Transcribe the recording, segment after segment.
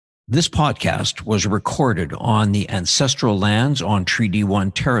This podcast was recorded on the ancestral lands on Treaty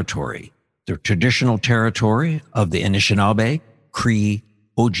 1 territory, the traditional territory of the Anishinaabe, Cree,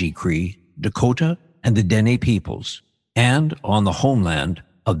 Oji-Cree, Dakota, and the Dene peoples, and on the homeland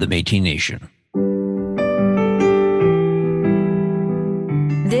of the Métis Nation.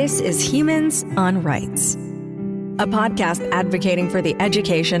 This is Humans on Rights, a podcast advocating for the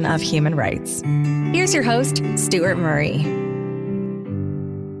education of human rights. Here's your host, Stuart Murray.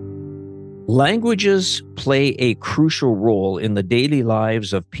 Languages play a crucial role in the daily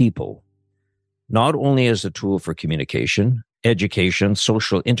lives of people, not only as a tool for communication, education,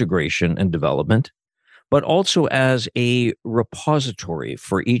 social integration, and development, but also as a repository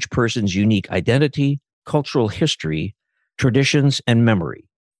for each person's unique identity, cultural history, traditions, and memory.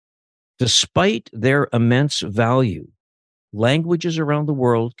 Despite their immense value, languages around the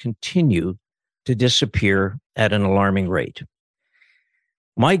world continue to disappear at an alarming rate.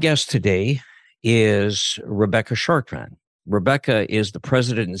 My guest today is Rebecca Chartrand. Rebecca is the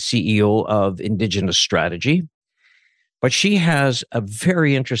president and CEO of Indigenous Strategy, but she has a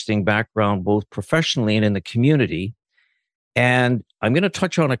very interesting background, both professionally and in the community. And I'm going to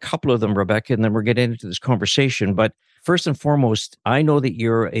touch on a couple of them, Rebecca, and then we're getting into this conversation. But first and foremost, I know that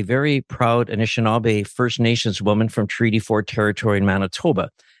you're a very proud Anishinaabe First Nations woman from Treaty 4 territory in Manitoba.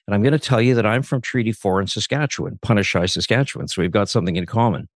 And I'm going to tell you that I'm from Treaty 4 in Saskatchewan, Punashai, Saskatchewan. So we've got something in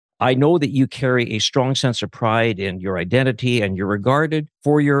common. I know that you carry a strong sense of pride in your identity and you're regarded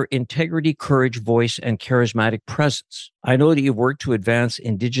for your integrity, courage, voice, and charismatic presence. I know that you've worked to advance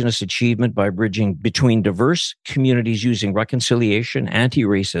Indigenous achievement by bridging between diverse communities using reconciliation,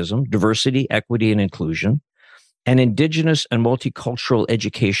 anti-racism, diversity, equity, and inclusion, and Indigenous and multicultural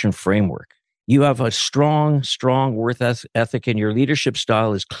education framework. You have a strong work ethic, and your leadership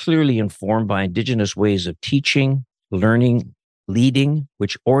style is clearly informed by Indigenous ways of teaching, learning, leading,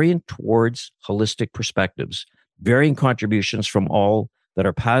 which orient towards holistic perspectives, varying contributions from all that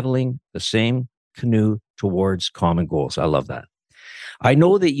are paddling the same canoe towards common goals. I love that. I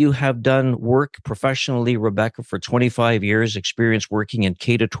know that you have done work professionally, Rebecca, for 25 years, experience working in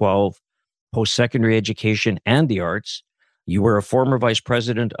K-12, post-secondary education, and the arts. You were a former vice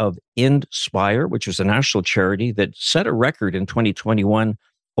president of Inspire, which was a national charity that set a record in 2021,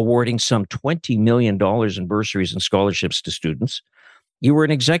 awarding some $20 million in bursaries and scholarships to students. You were an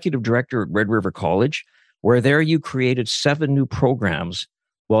executive director at Red River College, where there you created 7 new programs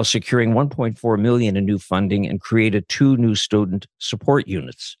while securing $1.4 million in new funding and created 2 new student support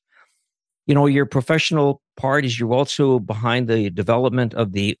units. You know, your professional part is you're also behind the development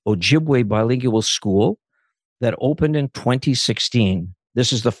of the Ojibwe Bilingual School that opened in 2016.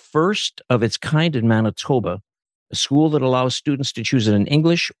 This is the first of its kind in Manitoba, a school that allows students to choose an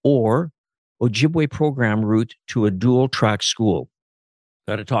English or Ojibwe program route to a dual-track school.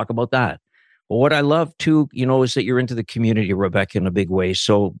 Got to talk about that. But what I love, too, is that you're into the community, Rebecca, in a big way.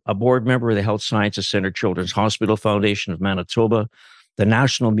 So a board member of the Health Sciences Center Children's Hospital Foundation of Manitoba, the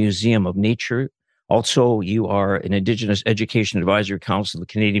National Museum of Nature. Also, you are an Indigenous Education Advisory Council of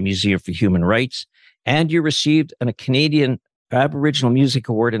the Canadian Museum for Human Rights, and you received a Canadian Aboriginal Music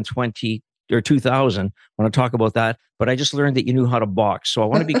Award in 2000. I want to talk about that, but I just learned that you knew how to box. So I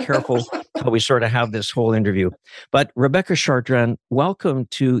want to be careful how we sort of have this whole interview. But Rebecca Chartrand, welcome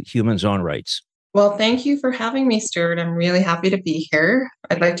to Humans on Rights. Well, thank you for having me, Stuart. I'm really happy to be here.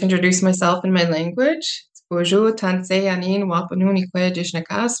 I'd like to introduce myself in my language. Bonjour, Tansei, Anin, Wapanuni,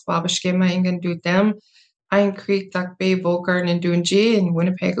 Kwejishnakas, Wabashkema, Ingan Dutem, Pine Creek, Duckbay, Volgar, Nindunji, and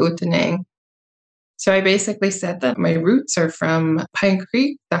Winnipeg, Utanang. So I basically said that my roots are from Pine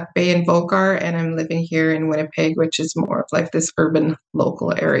Creek, Duck Bay, and Volgar, and I'm living here in Winnipeg, which is more of like this urban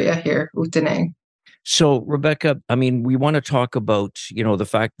local area here, Utanang. So, Rebecca, we want to talk about, the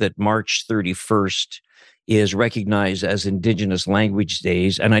fact that March 31st is recognized as Indigenous Language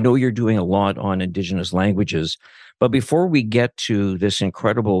Days, and I know you're doing a lot on Indigenous languages. But before we get to this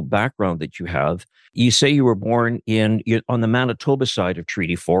incredible background that you have, you say you were born on the Manitoba side of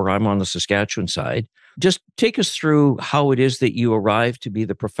Treaty 4. I'm on the Saskatchewan side. Just take us through how it is that you arrived to be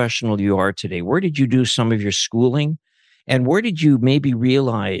the professional you are today. Where did you do some of your schooling? And where did you maybe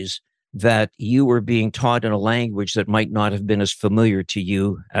realize that you were being taught in a language that might not have been as familiar to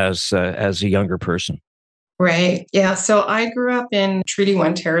you as a younger person? Right. Yeah. So I grew up in Treaty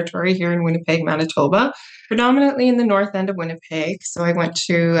 1 territory here in Winnipeg, Manitoba, predominantly in the north end of Winnipeg. So I went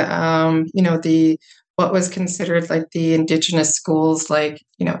to, what was considered like the Indigenous schools, like,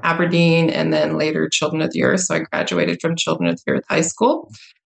 Aberdeen, and then later Children of the Earth. So I graduated from Children of the Earth High School.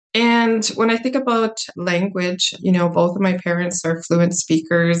 And when I think about language, both of my parents are fluent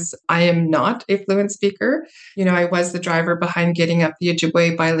speakers. I am not a fluent speaker. I was the driver behind getting up the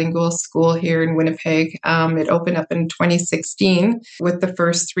Ojibwe bilingual school here in Winnipeg. It opened up in 2016 with the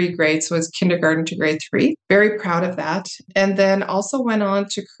first 3 grades, so it was kindergarten to grade 3. Very proud of that. And then also went on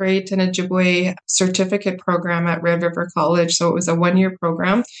to create an Ojibwe certificate program at Red River College. So it was a 1-year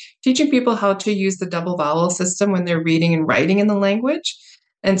program teaching people how to use the double vowel system when they're reading and writing in the language.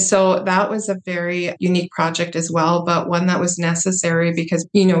 And so that was a very unique project as well, but one that was necessary because,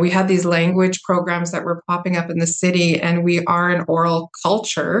 we had these language programs that were popping up in the city, and we are an oral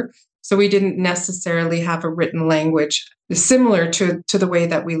culture. So we didn't necessarily have a written language similar to the way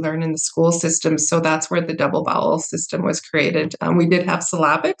that we learn in the school system. So that's where the double vowel system was created. We did have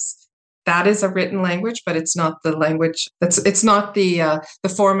syllabics. That is a written language, but it's not the language. It's not the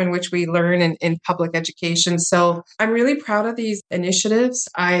form in which we learn in public education. So I'm really proud of these initiatives.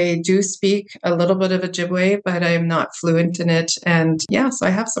 I do speak a little bit of Ojibwe, but I am not fluent in it. And so I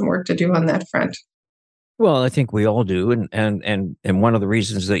have some work to do on that front. Well, I think we all do, and one of the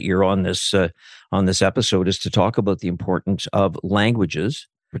reasons that you're on this episode is to talk about the importance of languages,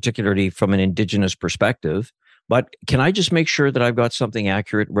 particularly from an Indigenous perspective. But can I just make sure that I've got something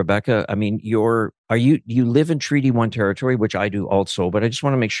accurate, Rebecca? I mean, you live in Treaty 1 territory, which I do also, but I just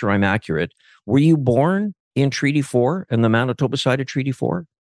want to make sure I'm accurate. Were you born in Treaty 4 in the Manitoba side of Treaty 4?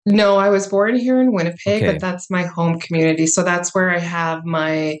 No, I was born here in Winnipeg, Okay. but that's my home community. So that's where I have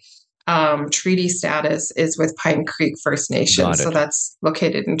my treaty status is with Pine Creek First Nation. Got it. So that's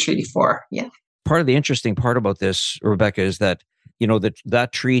located in Treaty 4. Yeah. Part of the interesting part about this, Rebecca, is that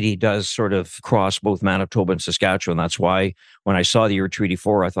that treaty does sort of cross both Manitoba and Saskatchewan. That's why when I saw that you were Treaty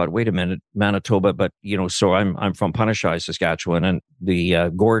 4, I thought, wait a minute, Manitoba, but so I'm from Punashai, Saskatchewan, and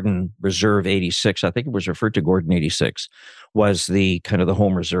the Gordon Reserve 86, I think it was referred to Gordon 86, was the kind of the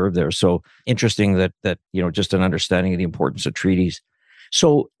home reserve there. So interesting that just an understanding of the importance of treaties.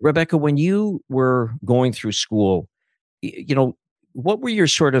 So Rebecca, when you were going through school, what were your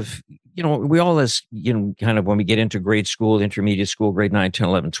sort of, we all as, kind of when we get into grade school, intermediate school, grade 9, 10,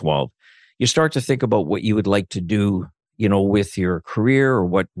 11, 12, you start to think about what you would like to do, with your career or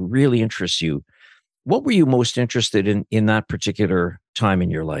what really interests you. What were you most interested in that particular time in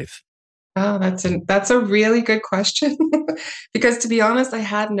your life? Oh, that's a really good question. Because to be honest, I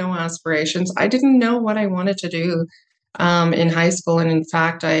had no aspirations. I didn't know what I wanted to do in high school. And in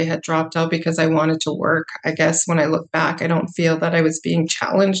fact, I had dropped out because I wanted to work. I guess when I look back, I don't feel that I was being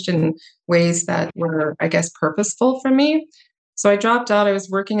challenged in ways that were, I guess, purposeful for me. So I dropped out. I was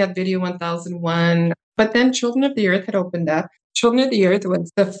working at Video 1001, but then Children of the Earth had opened up. Children of the Earth was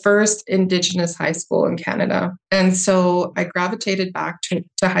the first Indigenous high school in Canada. And so I gravitated back to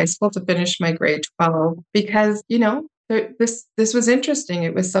high school to finish my grade 12 because, this was interesting.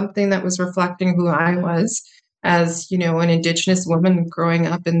 It was something that was reflecting who I was as, an Indigenous woman growing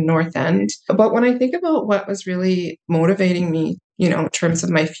up in the North End. But when I think about what was really motivating me, in terms of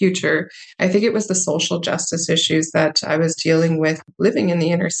my future, I think it was the social justice issues that I was dealing with living in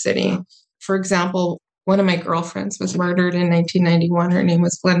the inner city. For example, one of my girlfriends was murdered in 1991. Her name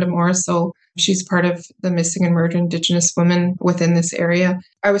was Glenda Morris. So she's part of the missing and murdered Indigenous women within this area.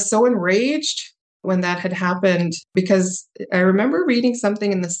 I was so enraged when that had happened, because I remember reading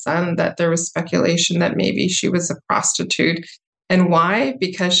something in the Sun that there was speculation that maybe she was a prostitute. And why?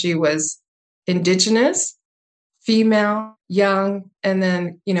 Because she was Indigenous, female, young, and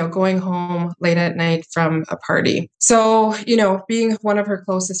then, going home late at night from a party. So, being one of her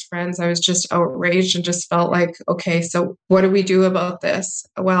closest friends, I was just outraged and just felt like, okay, so what do we do about this?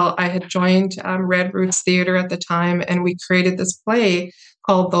 Well, I had joined Red Roots Theatre at the time, and we created this play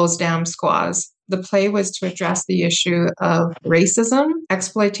called Those Damn Squaws. The play was to address the issue of racism,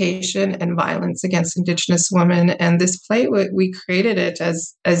 exploitation, and violence against Indigenous women. And this play, we created it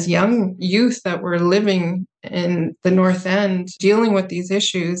as young youth that were living in the North End, dealing with these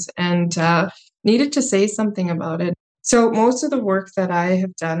issues, and needed to say something about it. So most of the work that I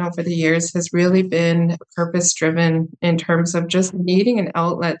have done over the years has really been purpose-driven in terms of just needing an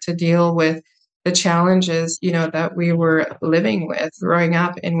outlet to deal with the challenges, that we were living with growing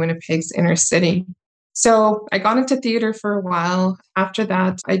up in Winnipeg's inner city. So I got into theater for a while. After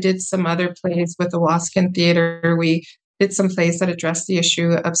that, I did some other plays with the Waskin Theater. We did some plays that addressed the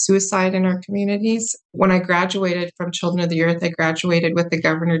issue of suicide in our communities. When I graduated from Children of the Earth, I graduated with the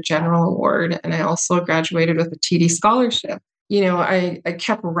Governor General Award, and I also graduated with a TD Scholarship. I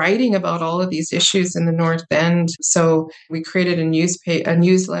kept writing about all of these issues in the North End. So we created a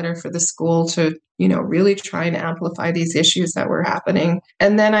newsletter for the school to, really try and amplify these issues that were happening.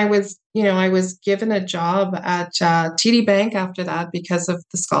 And then I was given a job at TD Bank after that because of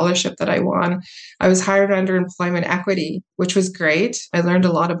the scholarship that I won. I was hired under employment equity, which was great. I learned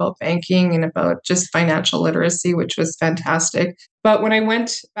a lot about banking and about just financial literacy, which was fantastic. But when I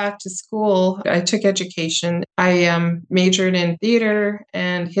went back to school, I took education. I majored in theater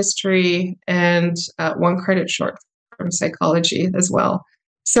and history and one credit short from psychology as well.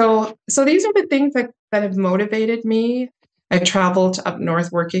 So these are the things that have motivated me. I traveled up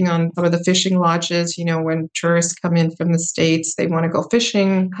north working on some of the fishing lodges. When tourists come in from the States, they want to go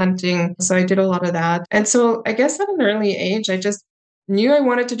fishing, hunting. So I did a lot of that. And so I guess at an early age, I just knew I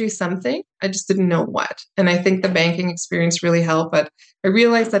wanted to do something. I just didn't know what. And I think the banking experience really helped. But I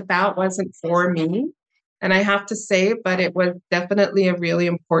realized that wasn't for me. And I have to say, but it was definitely a really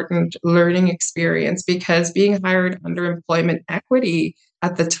important learning experience because being hired under employment equity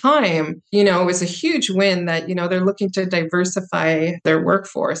at the time, it was a huge win that, they're looking to diversify their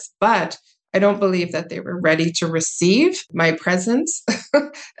workforce. But I don't believe that they were ready to receive my presence.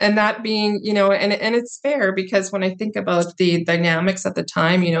 And that being, and it's fair because when I think about the dynamics at the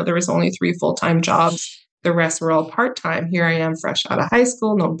time, there was only 3 full-time jobs. The rest were all part-time. Here I am fresh out of high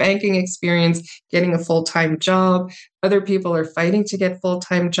school, no banking experience, getting a full-time job. Other people are fighting to get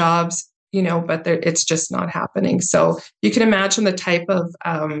full-time jobs, but it's just not happening. So you can imagine the type of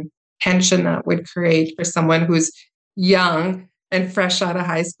tension that would create for someone who's young and fresh out of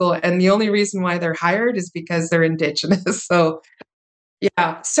high school. And the only reason why they're hired is because they're Indigenous. So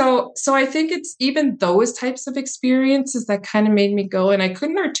yeah. So I think it's even those types of experiences that kind of made me go, and I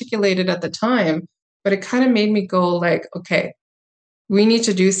couldn't articulate it at the time, but it kind of made me go like, okay, we need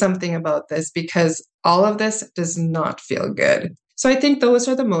to do something about this because all of this does not feel good. So I think those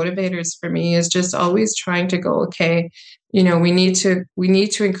are the motivators for me, is just always trying to go, okay, we need to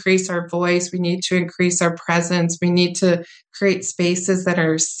increase our voice. We need to increase our presence. We need to create spaces that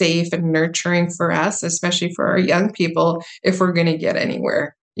are safe and nurturing for us, especially for our young people, if we're going to get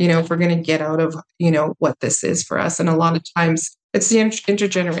anywhere, if we're going to get out of, what this is for us. And a lot of times it's the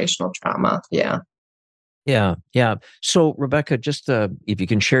intergenerational trauma. Yeah. Yeah, yeah. So, Rebecca, just if you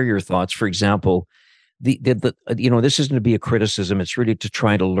can share your thoughts, for example, this isn't to be a criticism. It's really to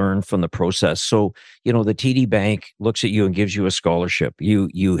try to learn from the process. So, the TD Bank looks at you and gives you a scholarship.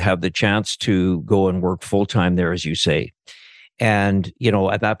 You have the chance to go and work full time there, as you say. And,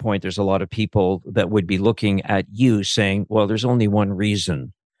 at that point, there's a lot of people that would be looking at you saying, well, there's only one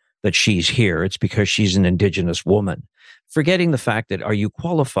reason that she's here. It's because she's an Indigenous woman. Forgetting the fact that, are you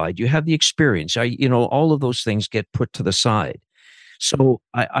qualified? You have the experience. All of those things get put to the side. So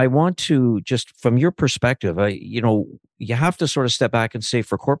I want to just, from your perspective, you have to sort of step back and say,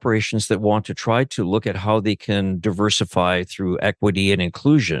 for corporations that want to try to look at how they can diversify through equity and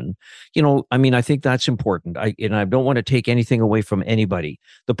inclusion, I think that's important. I don't want to take anything away from anybody.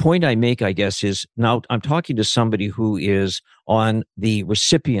 The point I make, I guess, is now I'm talking to somebody who is on the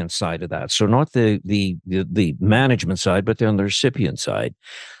recipient side of that. So not the management side, but they're on the recipient side.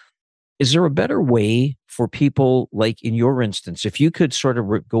 Is there a better way for people, like in your instance, if you could sort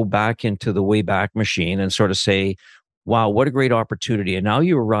of go back into the Wayback Machine and sort of say, wow, what a great opportunity. And now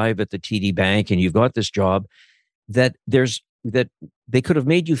you arrive at the TD Bank and you've got this job that they could have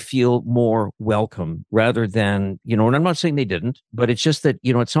made you feel more welcome rather than, and I'm not saying they didn't, but it's just that,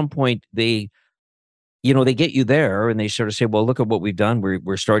 at some point they get you there and they sort of say, well, look at what we've done.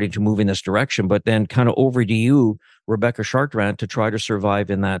 We're starting to move in this direction, but then kind of over to you, Rebecca Chartrand, to try to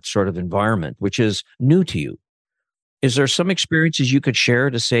survive in that sort of environment, which is new to you. Is there some experiences you could share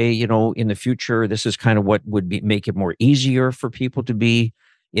to say, in the future, this is kind of what would make it more easier for people to be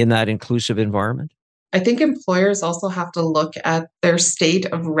in that inclusive environment? I think employers also have to look at their state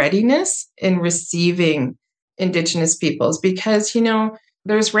of readiness in receiving Indigenous peoples because,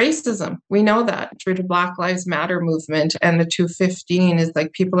 there's racism. We know that through the Black Lives Matter movement and the 215 is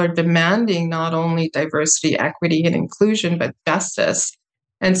like people are demanding not only diversity, equity, and inclusion, but justice.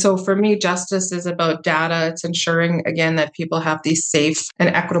 And so for me, justice is about data. It's ensuring, again, that people have these safe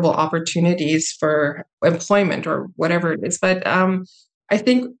and equitable opportunities for employment or whatever it is. But I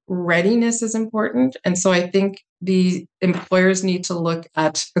think readiness is important. And so I think the employers need to look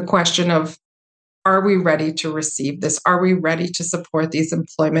at the question of, are we ready to receive this? Are we ready to support these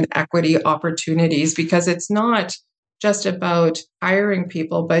employment equity opportunities? Because it's not just about hiring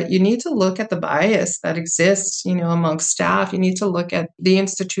people, but you need to look at the bias that exists, amongst staff. You need to look at the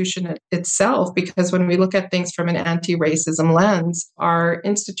institution itself, because when we look at things from an anti-racism lens, our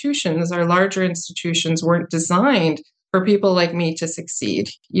larger institutions weren't designed for people like me to succeed,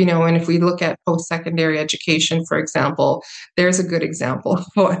 and if we look at post-secondary education, for example, there's a good example,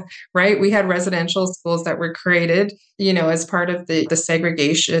 right? We had residential schools that were created, as part of the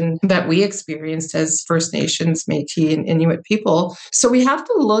segregation that we experienced as First Nations, Métis, and Inuit people. So we have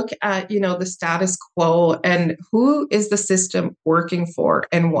to look at, the status quo and who is the system working for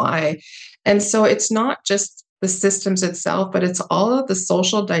and why. And so it's not just the systems itself, but it's all of the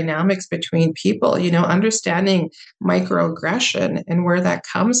social dynamics between people, understanding microaggression and where that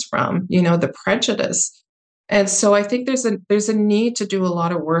comes from, the prejudice. And so I think there's a need to do a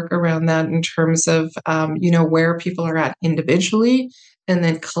lot of work around that in terms of, where people are at individually and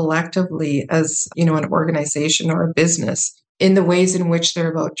then collectively as, an organization or a business in the ways in which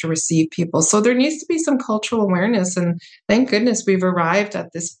they're about to receive people. So there needs to be some cultural awareness. And thank goodness we've arrived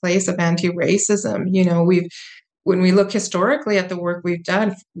at this place of anti-racism. When we look historically at the work we've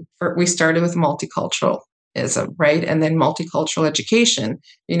done, we started with multiculturalism, right? And then multicultural education,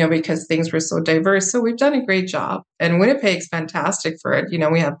 because things were so diverse. So we've done a great job. And Winnipeg's fantastic for it.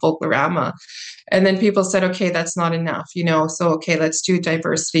 We have Folklorama. And then people said, okay, that's not enough, so, okay, let's do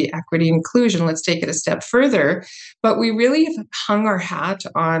diversity, equity, inclusion. Let's take it a step further. But we really have hung our hat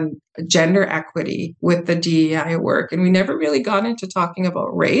on gender equity with the DEI work. And we never really got into talking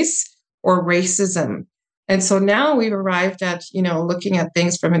about race or racism. And so now we've arrived at, looking at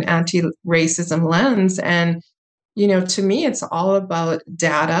things from an anti-racism lens. And, to me, it's all about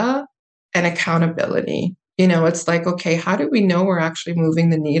data and accountability. It's like, okay, how do we know we're actually moving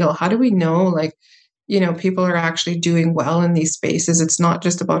the needle? How do we know, people are actually doing well in these spaces? It's not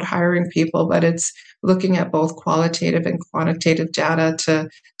just about hiring people, but it's looking at both qualitative and quantitative data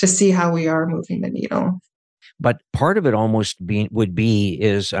to see how we are moving the needle. But part of it almost would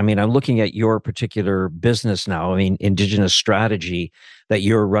be I'm looking at your particular business now, Indigenous strategy that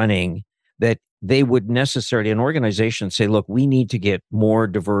you're running, that they would necessarily, an organization say, look, we need to get more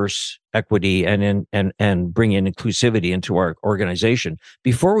diverse equity and bring in inclusivity into our organization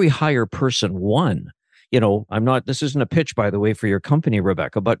before we hire person one. This isn't a pitch, by the way, for your company,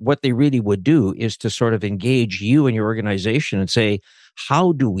 Rebecca, but what they really would do is to sort of engage you and your organization and say,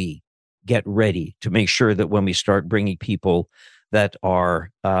 how do we get ready to make sure that when we start bringing people that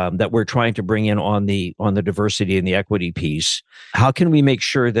are that we're trying to bring in on the diversity and the equity piece, how can we make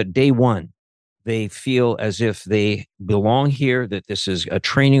sure that day one they feel as if they belong here, that this is a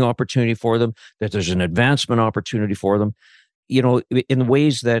training opportunity for them, that there's an advancement opportunity for them, in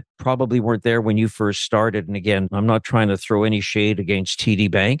ways that probably weren't there when you first started. And again, I'm not trying to throw any shade against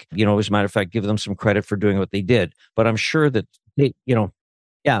TD Bank, as a matter of fact, give them some credit for doing what they did, but I'm sure that they,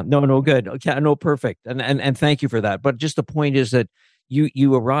 yeah, no, good. Okay, no, perfect. And thank you for that. But just the point is that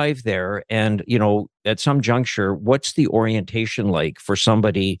you arrive there and, at some juncture, what's the orientation like for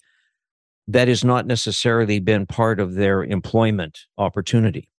somebody that has not necessarily been part of their employment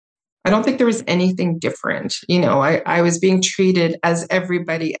opportunity? I don't think there was anything different. I was being treated as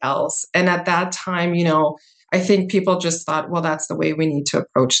everybody else. And at that time, I think people just thought, well, that's the way we need to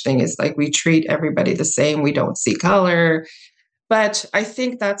approach things. Like we treat everybody the same. We don't see color. But I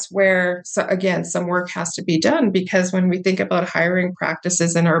think that's where, so again, some work has to be done, because when we think about hiring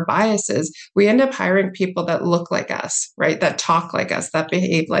practices and our biases, we end up hiring people that look like us, right? That talk like us, that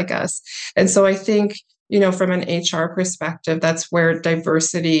behave like us. And so I think, from an HR perspective, that's where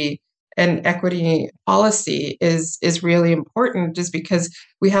diversity and equity policy is really important, just because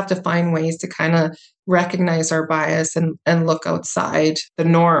we have to find ways to kind of recognize our bias and look outside the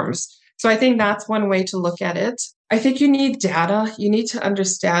norms. So I think that's one way to look at it. I think you need data. You need to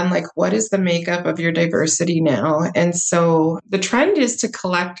understand, what is the makeup of your diversity now? And so the trend is to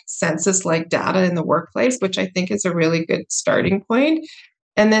collect census-like data in the workplace, which I think is a really good starting point.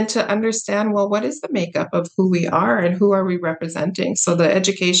 And then to understand, well, what is the makeup of who we are and who are we representing? So the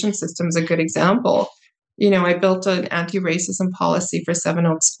education system is a good example. I built an anti-racism policy for Seven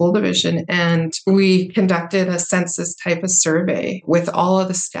Oaks School Division, and we conducted a census type of survey with all of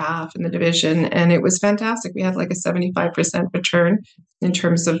the staff in the division. And it was fantastic. We had a 75% return in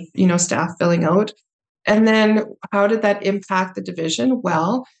terms of, staff filling out. And then how did that impact the division?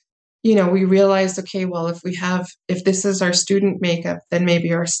 Well, we realized, okay, well, if this is our student makeup, then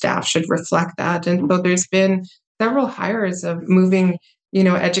maybe our staff should reflect that. And so there's been several hires of moving,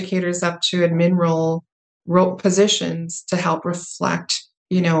 educators up to admin role positions to help reflect,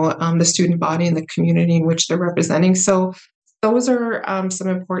 the student body and the community in which they're representing. So those are some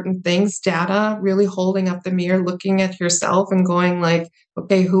important things. Data, really holding up the mirror, looking at yourself and going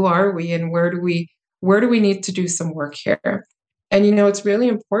okay, who are we and where do we need to do some work here? And, it's really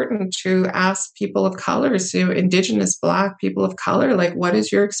important to ask people of color, so Indigenous, Black people of color, like, what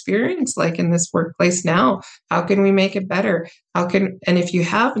is your experience like in this workplace now? How can we make it better? And if you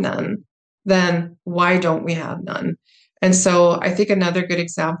have none, then why don't we have none? And so I think another good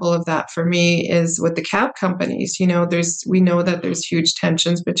example of that for me is with the cab companies. We know that there's huge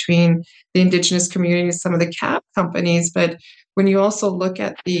tensions between the Indigenous communities, some of the cab companies, but when you also look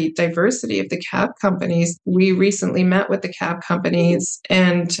at the diversity of the cab companies, we recently met with the cab companies,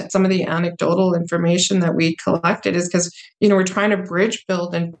 and some of the anecdotal information that we collected is because, we're trying to bridge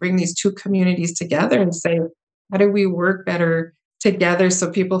build and bring these two communities together and say, how do we work better together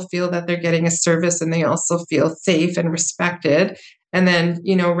so people feel that they're getting a service and they also feel safe and respected? And then,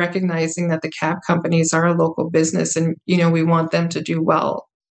 recognizing that the cab companies are a local business and, we want them to do well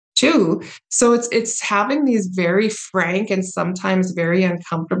too. So it's having these very frank and sometimes very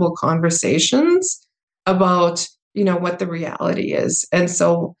uncomfortable conversations about, what the reality is. And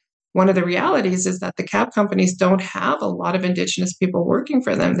so one of the realities is that the cab companies don't have a lot of Indigenous people working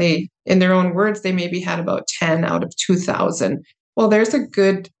for them. They, in their own words, they maybe had about 10 out of 2,000. Well, there's a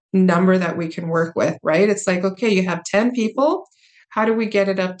good number that we can work with, right? It's like, okay, you have 10 people. How do we get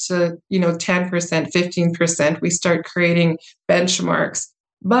it up to, 10%, 15%? We start creating benchmarks.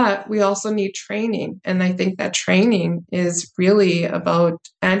 But we also need training. And I think that training is really about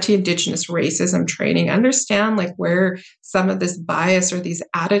anti-Indigenous racism training. Understand like where some of this bias or these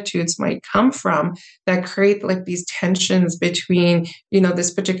attitudes might come from that create like these tensions between,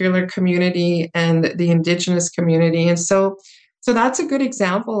 this particular community and the Indigenous community. And so that's a good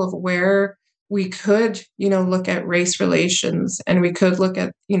example of where we could, look at race relations, and we could look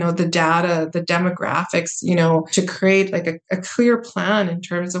at, the data, the demographics, to create like a clear plan in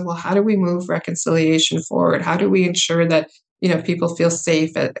terms of, well, how do we move reconciliation forward? How do we ensure that, people feel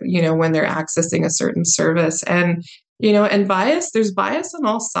safe at, when they're accessing a certain service? And, and there's bias on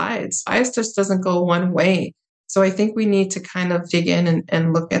all sides. Bias just doesn't go one way. So I think we need to kind of dig in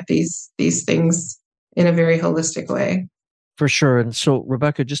and look at these things in a very holistic way. For sure. And so,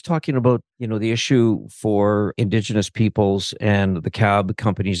 Rebecca, just talking about, the issue for Indigenous peoples and the cab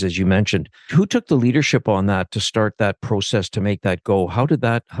companies, as you mentioned, who took the leadership on that to start that process to make that go? How did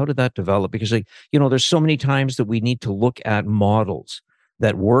that develop? Because, there's so many times that we need to look at models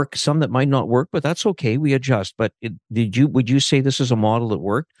that work, some that might not work, but that's okay. We adjust. But would you say this is a model that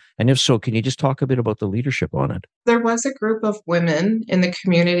worked? And if so, can you just talk a bit about the leadership on it? There was a group of women in the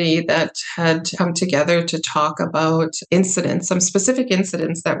community that had come together to talk about incidents, some specific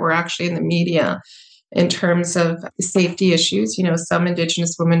incidents that were actually in the media in terms of safety issues. Some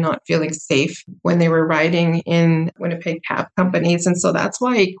Indigenous women not feeling safe when they were riding in Winnipeg cab companies. And so that's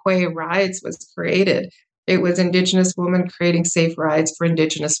why Quay Rides was created. It was Indigenous women creating safe rides for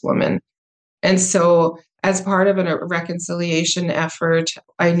Indigenous women. And so as part of a reconciliation effort,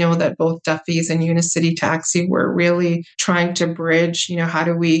 I know that both Duffy's and Unicity Taxi were really trying to bridge, how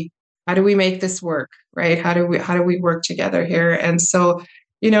do we make this work, right? How do we work together here? And so,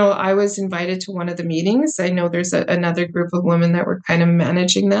 I was invited to one of the meetings. I know there's another group of women that were kind of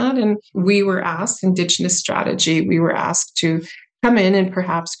managing that. And we were asked Indigenous strategy. We were asked to come in and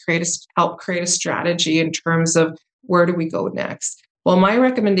perhaps help create a strategy in terms of where do we go next. Well, my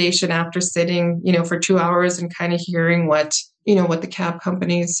recommendation after sitting, for 2 hours and kind of hearing what the cab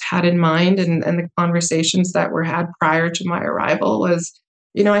companies had in mind and the conversations that were had prior to my arrival was,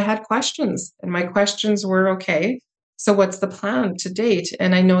 I had questions, and my questions were, okay, so what's the plan to date?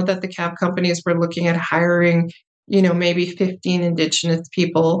 And I know that the cab companies were looking at hiring, maybe 15 Indigenous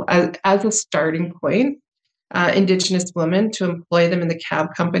people as a starting point. Indigenous women to employ them in the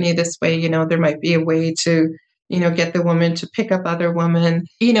cab company. This way, there might be a way to, get the woman to pick up other women,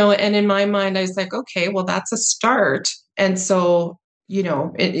 and in my mind, I was like, okay, well, that's a start. And so,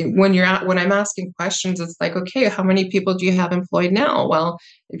 when I'm asking questions, it's like, okay, how many people do you have employed now? Well,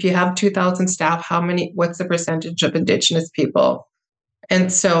 if you have 2,000 staff, what's the percentage of Indigenous people?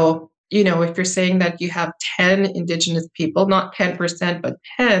 And so, if you're saying that you have 10 Indigenous people, not 10%, but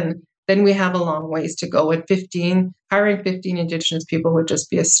 10, then we have a long ways to go. At hiring 15 Indigenous people would just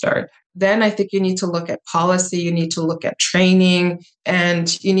be a start. Then I think you need to look at policy, you need to look at training,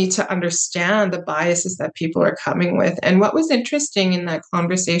 and you need to understand the biases that people are coming with. And what was interesting in that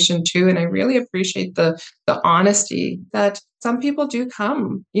conversation too, and I really appreciate the honesty, that some people do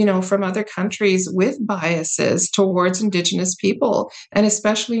come, from other countries with biases towards Indigenous people, and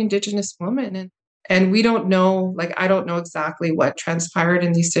especially Indigenous women. And we don't know, I don't know exactly what transpired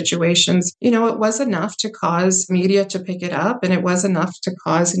in these situations. It was enough to cause media to pick it up, and it was enough to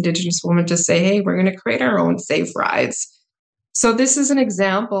cause Indigenous women to say, hey, we're going to create our own safe rides. So this is an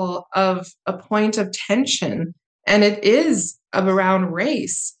example of a point of tension, and it is around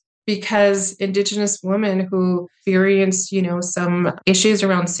race, because Indigenous women who experience, some issues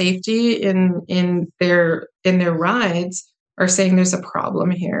around safety in their rides are saying there's a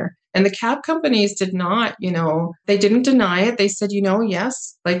problem here. And the cab companies did not, they didn't deny it. They said,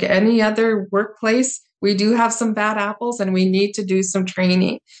 yes, like any other workplace, we do have some bad apples and we need to do some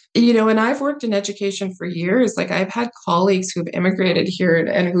training. And I've worked in education for years. Like I've had colleagues who've immigrated here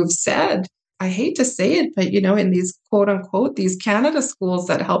and who've said, I hate to say it, but, in these quote unquote, these Canada schools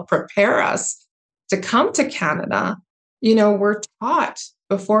that help prepare us to come to Canada, we're taught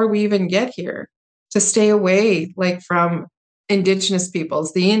before we even get here to stay away, like from Indigenous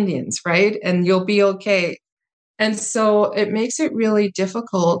peoples, the Indians, right? And you'll be okay. And so it makes it really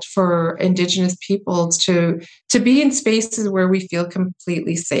difficult for Indigenous peoples to be in spaces where we feel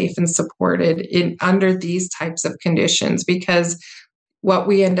completely safe and supported under these types of conditions, because what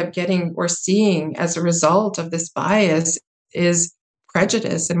we end up getting or seeing as a result of this bias is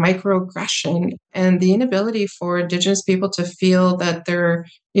prejudice and microaggression and the inability for Indigenous people to feel that they're,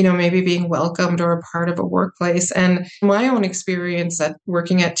 maybe being welcomed or a part of a workplace. And my own experience at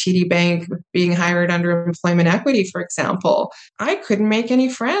working at TD Bank, being hired under employment equity, for example, I couldn't make any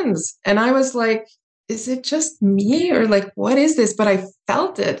friends. And I was like, is it just me or like, what is this? But I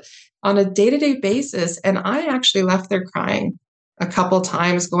felt it on a day-to-day basis. And I actually left there crying a couple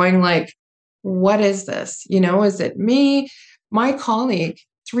times going like, what is this? Is it me? My colleague,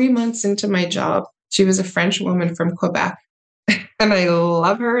 3 months into my job, she was a French woman from Quebec. And I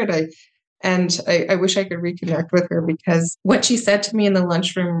love her. And I wish I could reconnect with her, because what she said to me in the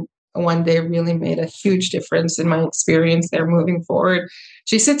lunchroom one day really made a huge difference in my experience there moving forward.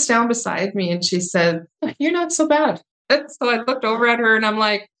 She sits down beside me and she said, "You're not so bad." And so I looked over at her and I'm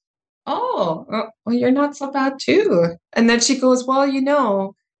like, oh, well, you're not so bad too. And then she goes, well,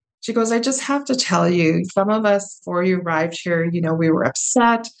 she goes, I just have to tell you, some of us, before you arrived here, we were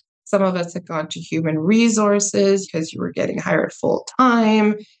upset. Some of us had gone to human resources because you were getting hired full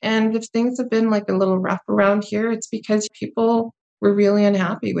time. And if things have been like a little rough around here, it's because people were really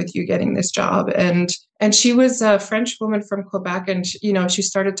unhappy with you getting this job. And she was a French woman from Quebec. And, she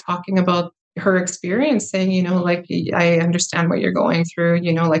started talking about her experience, saying, like, I understand what you're going through,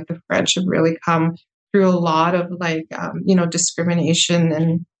 like the French have really come through a lot of like,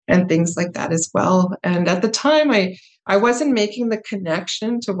 discrimination and things like that as well. And at the time, I wasn't making the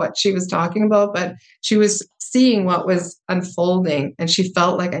connection to what she was talking about, but she was seeing what was unfolding and she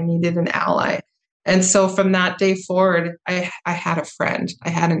felt like I needed an ally. And so from that day forward, I had a friend, I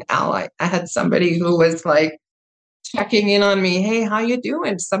had an ally, I had somebody who was like checking in on me. Hey, how you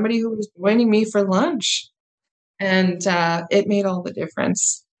doing? Somebody who was joining me for lunch. And it made all the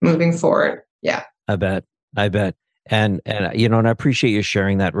difference moving forward. Yeah. I bet. And and I appreciate you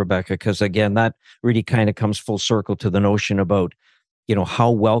sharing that, Rebecca, because again, that really kind of comes full circle to the notion about,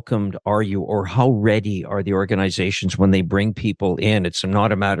 how welcomed are you, or how ready are the organizations when they bring people in? It's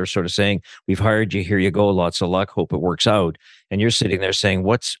not a matter of sort of saying, we've hired you, here you go, lots of luck, hope it works out. And you're sitting there saying,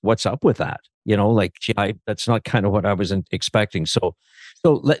 what's up with that? That's not kind of what I was expecting. So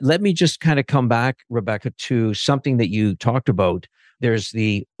let me just kind of come back, Rebecca, to something that you talked about. There's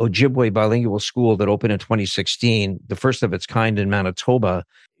the Ojibwe Bilingual School that opened in 2016, the first of its kind in Manitoba.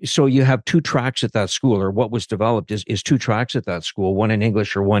 So you have 2 tracks at that school, or what was developed is 2 tracks at that school, one in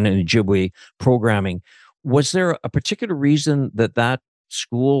English or one in Ojibwe programming. Was there a particular reason that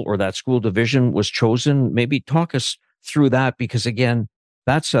school or that school division was chosen? Maybe talk us through that, because again,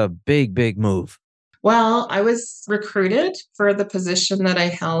 that's a big, big move. Well, I was recruited for the position that I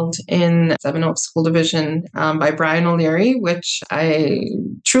held in Seven Oaks School Division by Brian O'Leary, which I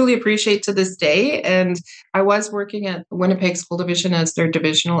truly appreciate to this day. And I was working at Winnipeg School Division as their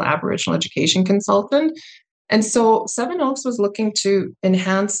divisional Aboriginal education consultant. And so Seven Oaks was looking to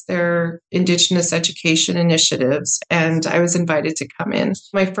enhance their Indigenous education initiatives, and I was invited to come in.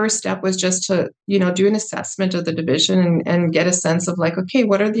 My first step was just to, do an assessment of the division and get a sense of like, okay,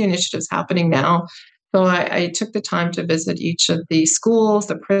 what are the initiatives happening now? So I took the time to visit each of the schools,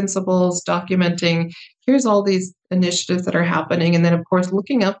 the principals, documenting, here's all these initiatives that are happening. And then, of course,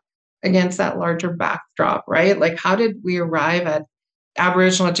 looking up against that larger backdrop, right? Like, how did we arrive at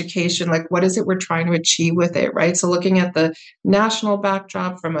Aboriginal education? Like, what is it we're trying to achieve with it, right? So looking at the national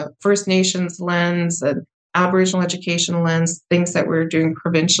backdrop from a First Nations lens, an Aboriginal education lens, things that we're doing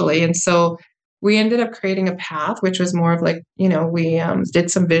provincially. And so we ended up creating a path, which was more of like, we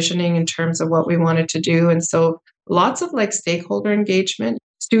did some visioning in terms of what we wanted to do. And so lots of like stakeholder engagement,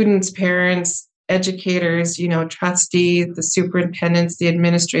 students, parents, educators, trustees, the superintendents, the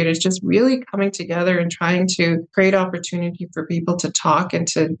administrators, just really coming together and trying to create opportunity for people to talk and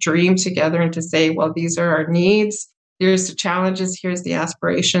to dream together and to say, well, these are our needs. here's the challenges, here's the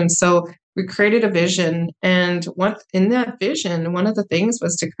aspirations. So we created a vision. And in that vision, one of the things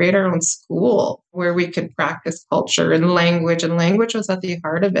was to create our own school where we could practice culture and language was at the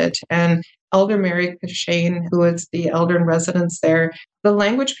heart of it. And Elder Mary Shane, who was the elder in residence there, the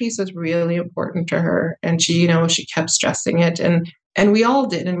language piece was really important to her. And she kept stressing it. And we all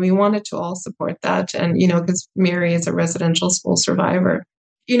did. And we wanted to all support that. And, because Mary is a residential school survivor.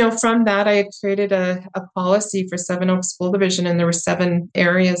 From that, I had created a policy for Seven Oaks School Division, and there were 7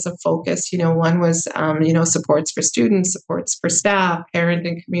 areas of focus. One was, supports for students, supports for staff, parent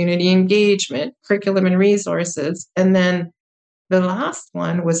and community engagement, curriculum and resources. And then the last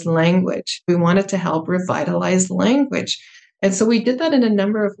one was language. We wanted to help revitalize language. And so we did that in a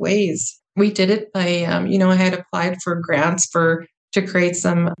number of ways. We did it by, I had applied for grants to create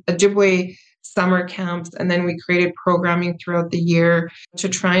some Ojibwe summer camps. And then we created programming throughout the year to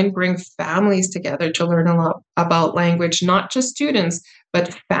try and bring families together to learn a lot about language, not just students,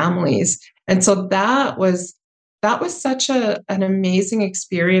 but families. And so that was such an amazing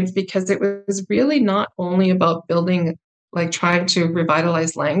experience, because it was really not only about building, like trying to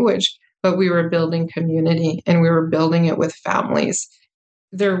revitalize language, but we were building community, and we were building it with families.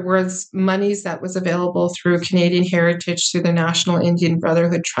 There was monies that was available through Canadian Heritage, through the National Indian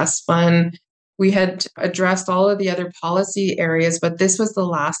Brotherhood Trust Fund. We had addressed all of the other policy areas, but this was the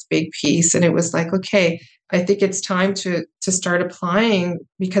last big piece. And it was like, okay, I think it's time to start applying,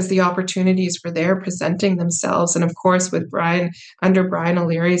 because the opportunities were there presenting themselves. And of course, with under Brian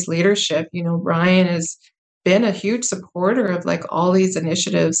O'Leary's leadership, Brian has been a huge supporter of like all these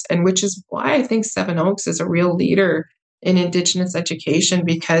initiatives, and which is why I think Seven Oaks is a real leader in Indigenous education,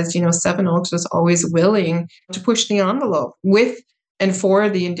 because, Seven Oaks was always willing to push the envelope with and for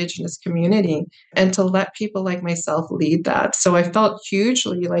the Indigenous community, and to let people like myself lead that. So I felt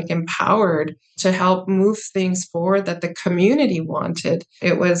hugely like empowered to help move things forward that the community wanted.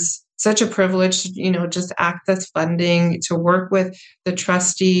 It was such a privilege, just access funding, to work with the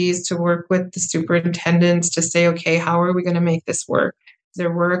trustees, to work with the superintendents, to say, okay, how are we going to make this work? There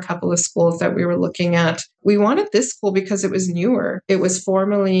were a couple of schools that we were looking at. We wanted this school because it was newer. It was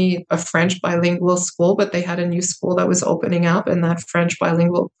formerly a French bilingual school, but they had a new school that was opening up, and that French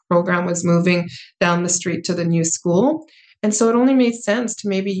bilingual program was moving down the street to the new school. And so it only made sense to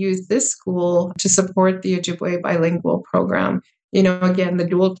maybe use this school to support the Ojibwe bilingual program. Again, the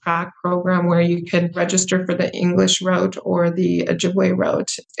dual track program where you can register for the English route or the Ojibwe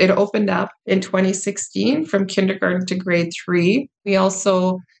route. It opened up in 2016 from kindergarten to grade 3. We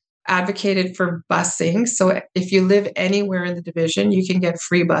also advocated for busing. So if you live anywhere in the division, you can get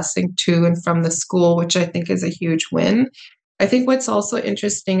free busing to and from the school, which I think is a huge win. I think what's also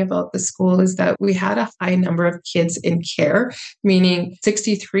interesting about the school is that we had a high number of kids in care, meaning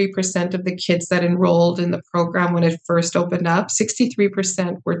 63% of the kids that enrolled in the program when it first opened up,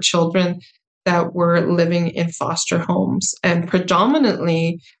 63% were children that were living in foster homes, and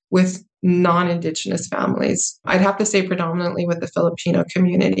predominantly with non-Indigenous families. I'd have to say predominantly with the Filipino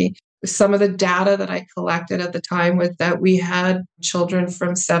community. Some of the data that I collected at the time was that we had children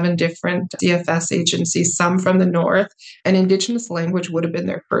from 7 different CFS agencies, some from the north, and Indigenous language would have been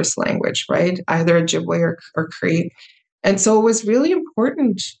their first language, right? Either Ojibwe or Cree. And so it was really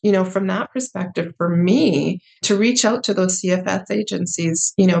important, from that perspective for me to reach out to those CFS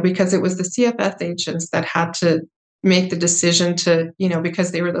agencies, because it was the CFS agents that had to make the decision to,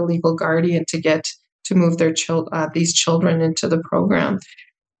 because they were the legal guardian to move their these children into the program.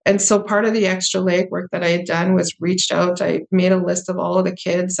 And so part of the extra legwork that I had done was reached out. I made a list of all of the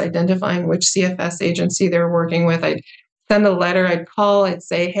kids, identifying which CFS agency they're working with. I'd send a letter, I'd call, I'd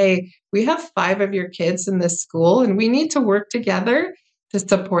say, hey, we have 5 of your kids in this school, and we need to work together to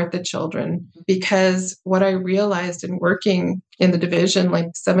support the children. Because what I realized in working in the division, like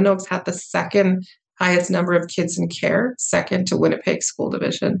Seven Oaks had the second highest number of kids in care, second to Winnipeg School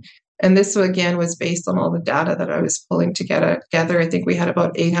Division. And this, again, was based on all the data that I was pulling together. I think we had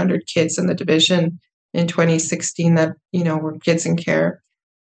about 800 kids in the division in 2016 that, were kids in care.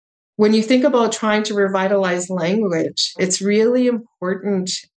 When you think about trying to revitalize language, it's really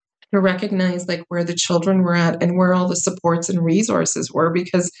important to recognize like where the children were at and where all the supports and resources were,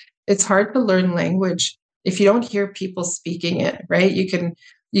 because it's hard to learn language if you don't hear people speaking it, right? You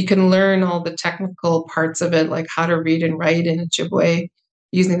can learn all the technical parts of it, like how to read and write in Ojibwe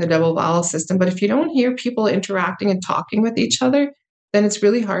using the double vowel system. But if you don't hear people interacting and talking with each other, then it's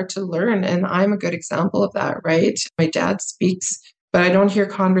really hard to learn. And I'm a good example of that, right? My dad speaks, but I don't hear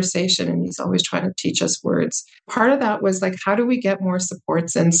conversation, and he's always trying to teach us words. Part of that was like, how do we get more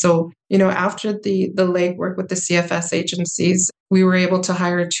supports in? So, after the legwork with the CFS agencies, we were able to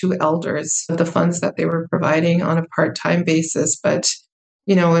hire 2 elders with the funds that they were providing on a part-time basis. But,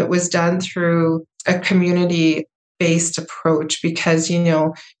 it was done through a community-based approach because,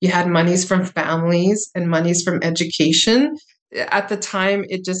 you had monies from families and monies from education. At the time,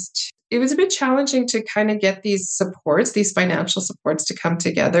 it was a bit challenging to kind of get these financial supports to come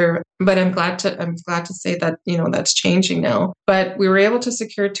together. But I'm glad to say that, that's changing now. But we were able to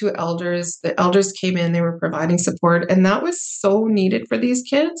secure 2 elders. The elders came in, they were providing support. And that was so needed for these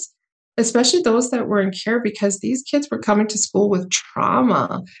kids, especially those that were in care, because these kids were coming to school with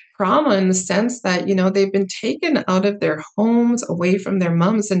trauma in the sense that, they've been taken out of their homes, away from their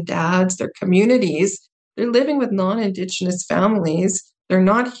moms and dads, their communities. They're living with non-Indigenous families. They're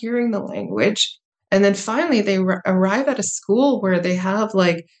not hearing the language. And then finally, they arrive at a school where they have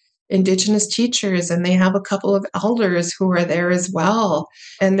Indigenous teachers and they have a couple of elders who are there as well.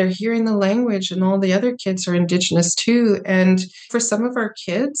 And they're hearing the language, and all the other kids are Indigenous too. And for some of our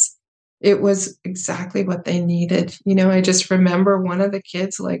kids, it was exactly what they needed. I just remember one of the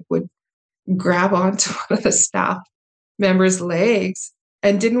kids would grab onto one of the staff members' legs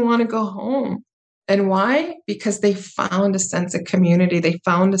and didn't want to go home. And why? Because they found a sense of community. They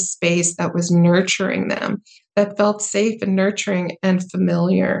found a space that was nurturing them, that felt safe and nurturing and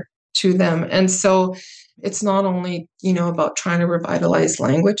familiar to them. And so it's not only, about trying to revitalize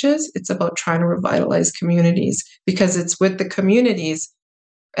languages, it's about trying to revitalize communities, because it's with the communities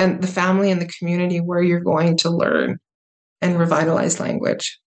and the family and the community where you're going to learn and revitalize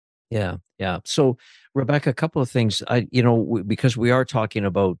language. Yeah. Yeah. So Rebecca, a couple of things, because we are talking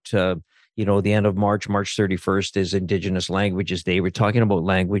about, the end of March 31st is Indigenous Languages Day. We're talking about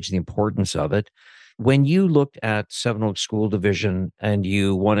language, the importance of it. When you looked at Seven Oaks School Division and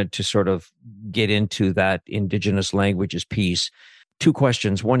you wanted to sort of get into that Indigenous languages piece, 2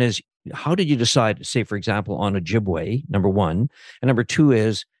 questions. One is, how did you decide, say, for example, on Ojibwe, number one? And number 2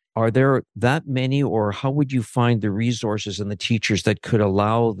 is, are there that many, or how would you find the resources and the teachers that could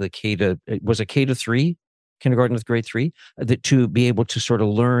allow the K-3? Kindergarten with grade 3, that to be able to sort of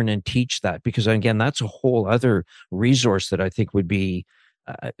learn and teach that? Because again, that's a whole other resource that I think would be,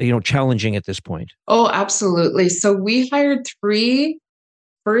 challenging at this point. Oh, absolutely. So we hired 3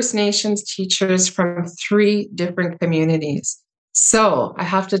 First Nations teachers from 3 different communities. So I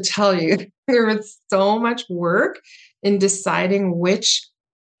have to tell you, there was so much work in deciding which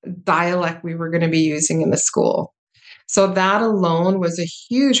dialect we were going to be using in the school. So that alone was a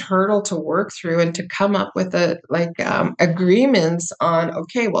huge hurdle to work through and to come up with agreements on,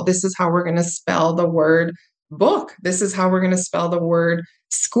 okay, well, this is how we're going to spell the word book. This is how we're going to spell the word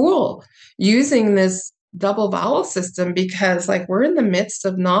school using this double vowel system, because like we're in the midst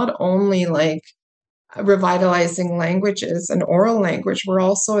of not only like revitalizing languages and oral language, we're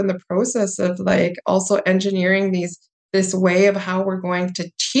also in the process of like also engineering this way of how we're going to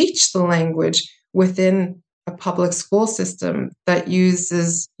teach the language within a public school system that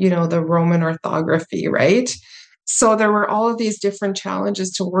uses, the Roman orthography, right? So there were all of these different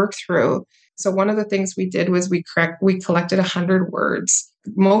challenges to work through. So one of the things we did was we collected 100 words,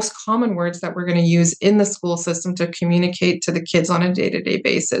 most common words that we're going to use in the school system to communicate to the kids on a day-to-day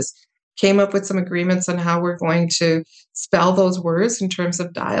basis. Came up with some agreements on how we're going to spell those words in terms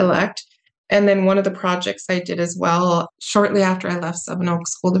of dialect. And then one of the projects I did as well, shortly after I left Seven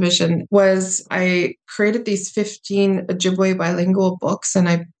Oaks School Division, was I created these 15 Ojibwe bilingual books, and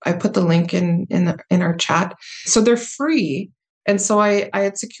I put the link in our chat. So they're free. And so I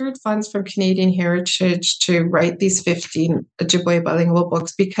had secured funds from Canadian Heritage to write these 15 Ojibwe bilingual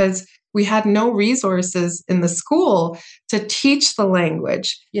books because we had no resources in the school to teach the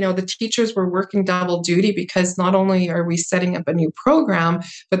language. The teachers were working double duty because not only are we setting up a new program,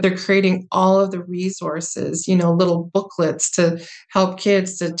 but they're creating all of the resources, little booklets to help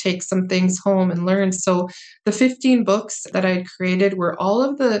kids to take some things home and learn. So the 15 books that I created were all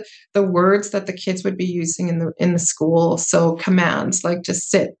of the words that the kids would be using in the school. So commands like to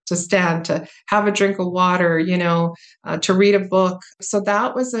sit, to stand, to have a drink of water, to read a book. So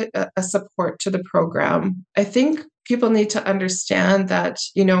that was a support to the program. I think people need to understand that,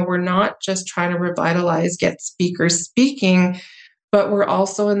 we're not just trying to revitalize, get speakers speaking, but we're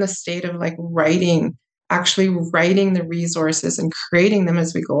also in the state of like actually writing the resources and creating them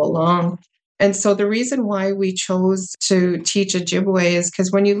as we go along. And so the reason why we chose to teach Ojibwe is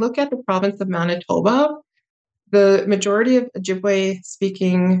because when you look at the province of Manitoba, the majority of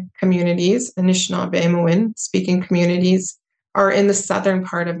Ojibwe-speaking communities, Anishinaabe-Mowin-speaking communities, are in the southern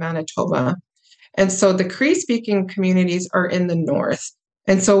part of Manitoba. And so the Cree-speaking communities are in the north.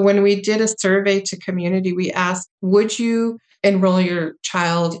 And so when we did a survey to community, we asked, would you enroll your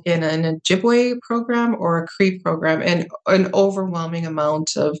child in an Ojibwe program or a Cree program. And an overwhelming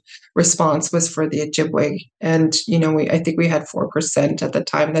amount of response was for the Ojibwe. And, I think we had 4% at the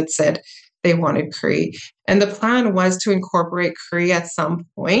time that said they wanted Cree. And the plan was to incorporate Cree at some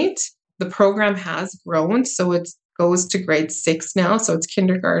point. The program has grown, so it goes to grade 6 now. So it's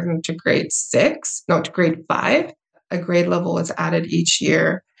kindergarten to grade 6, no, to grade 5. A grade level is added each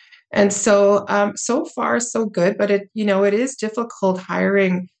year. And so, so far, so good. But it is difficult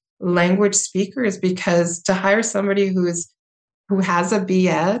hiring language speakers, because to hire somebody who has a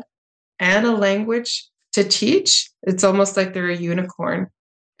B.Ed and a language to teach, it's almost like they're a unicorn.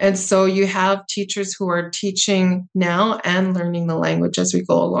 And so you have teachers who are teaching now and learning the language as we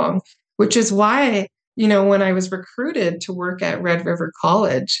go along, which is why, when I was recruited to work at Red River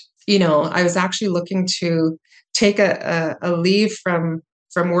College, I was actually looking to take a leave from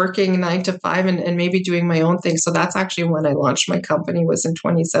working 9 to 5 and maybe doing my own thing. So that's actually when I launched my company, was in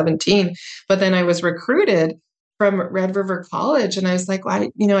 2017. But then I was recruited from Red River College, and I was like, well, I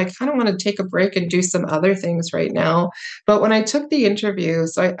kind of want to take a break and do some other things right now. But when I took the interview,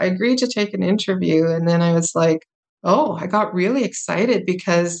 so I agreed to take an interview, and then I was like, oh, I got really excited,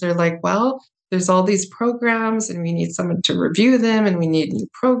 because they're like, well, there's all these programs and we need someone to review them and we need new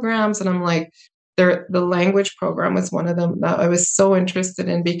programs. And I'm like, the language program was one of them that I was so interested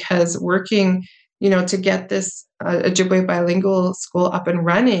in, because working, to get this Ojibwe bilingual school up and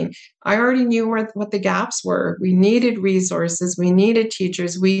running, I already knew what the gaps were. We needed resources, we needed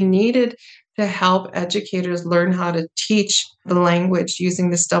teachers, we needed to help educators learn how to teach the language using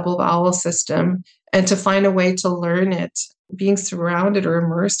this double vowel system, and to find a way to learn it being surrounded or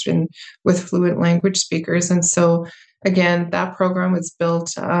immersed with fluent language speakers. And so again, that program was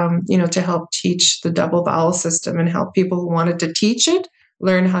built, to help teach the double vowel system and help people who wanted to teach it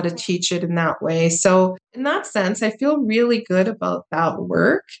learn how to teach it in that way. So in that sense, I feel really good about that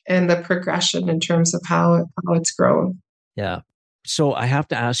work and the progression in terms of how it's grown. Yeah. So I have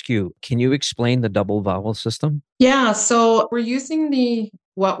to ask you, can you explain the double vowel system? Yeah. So we're using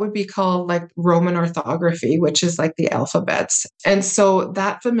what would be called like Roman orthography, which is like the alphabets. And so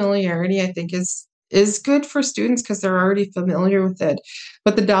that familiarity, I think, is good for students because they're already familiar with it.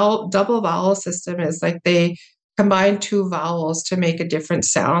 But the double vowel system is like they combine 2 vowels to make a different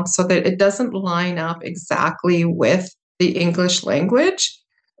sound so that it doesn't line up exactly with the English language.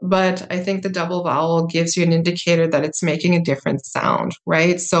 But I think the double vowel gives you an indicator that it's making a different sound,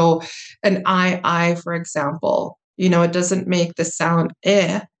 right? So an I, for example, it doesn't make the sound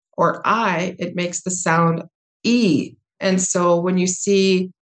eh or I, it makes the sound E. And so when you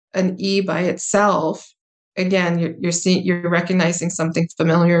see an E by itself, again, you're recognizing something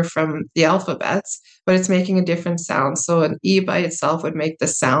familiar from the alphabets, but it's making a different sound. So an E by itself would make the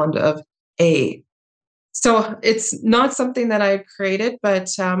sound of A. So it's not something that I created, but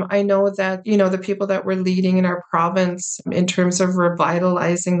I know that, the people that were leading in our province in terms of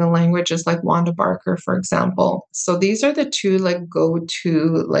revitalizing the languages, like Wanda Barker, for example. So these are the 2 like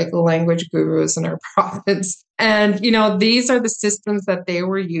go-to like language gurus in our province. And, these are the systems that they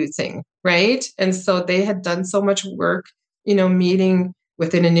were using, right? And so they had done so much work, meeting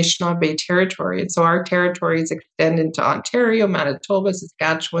within Anishinaabe territory. And so our territories extend into Ontario, Manitoba,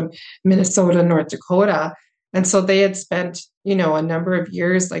 Saskatchewan, Minnesota, North Dakota. And so they had spent, a number of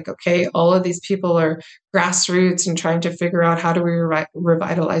years like, okay, all of these people are grassroots and trying to figure out how do we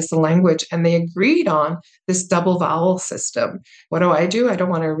revitalize the language. And they agreed on this double vowel system. What do? I don't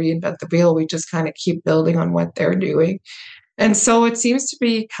want to reinvent the wheel. We just kind of keep building on what they're doing. And so it seems to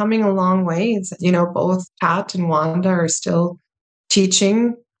be coming a long ways. Both Pat and Wanda are still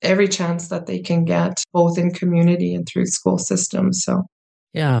teaching every chance that they can get, both in community and through school systems. So,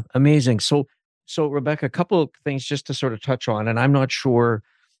 yeah, amazing. So Rebecca, a couple of things just to sort of touch on, and I'm not sure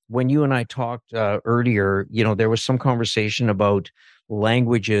when you and I talked earlier, there was some conversation about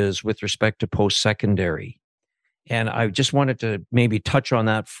languages with respect to post-secondary. And I just wanted to maybe touch on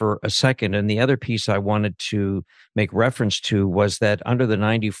that for a second. And the other piece I wanted to make reference to was that under the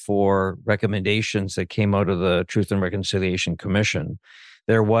 94 recommendations that came out of the Truth and Reconciliation Commission,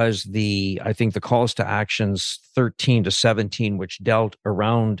 there was I think the calls to actions 13 to 17, which dealt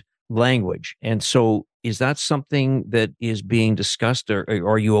around language. And so is that something that is being discussed, or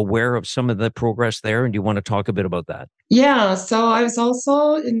are you aware of some of the progress there? And do you want to talk a bit about that? Yeah, so I was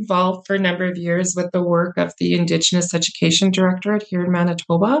also involved for a number of years with the work of the Indigenous Education Directorate here in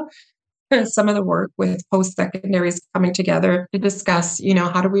Manitoba. Some of the work with post-secondaries coming together to discuss,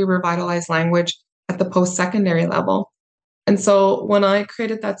 how do we revitalize language at the post-secondary level? And so when I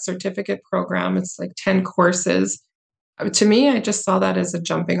created that certificate program, it's like 10 courses. to me, I just saw that as a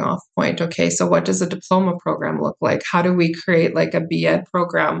jumping off point. Okay, so what does a diploma program look like? How do we create like a B.Ed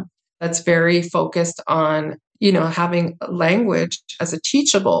program that's very focused on, having language as a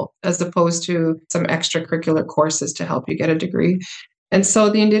teachable as opposed to some extracurricular courses to help you get a degree? And so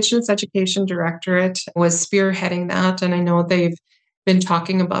the Indigenous Education Directorate was spearheading that. And I know they've been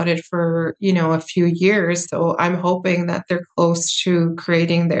talking about it for, a few years. So I'm hoping that they're close to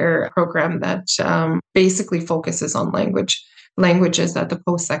creating their program that basically focuses on languages at the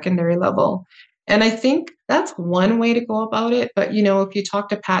post-secondary level. And I think that's one way to go about it. But, if you talk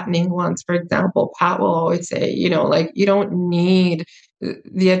to Pat Ningwans, for example, Pat will always say, you don't need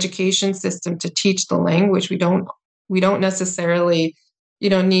the education system to teach the language. We don't necessarily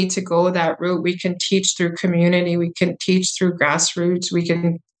need to go that route. We can teach through community. We can teach through grassroots. We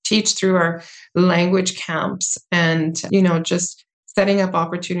can teach through our language camps and, just setting up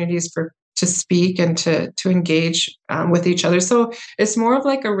opportunities to speak and to engage with each other. So it's more of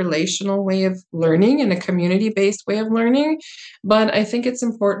like a relational way of learning and a community-based way of learning. But I think it's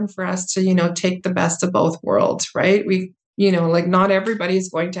important for us to, take the best of both worlds, right? Not everybody is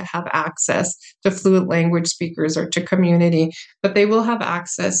going to have access to fluent language speakers or to community, but they will have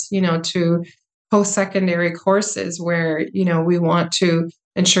access, to post-secondary courses where, we want to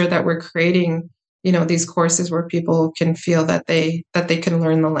ensure that we're creating, these courses where people can feel that they can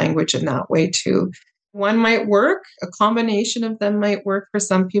learn the language in that way too. One might work, a combination of them might work for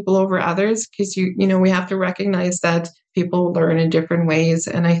some people over others, because we have to recognize that people learn in different ways.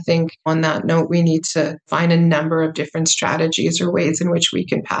 And I think on that note, we need to find a number of different strategies or ways in which we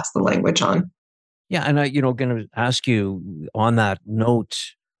can pass the language on. Yeah. And going to ask you on that note,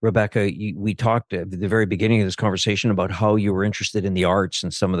 Rebecca, we talked at the very beginning of this conversation about how you were interested in the arts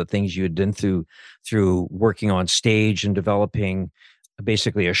and some of the things you had done through working on stage and developing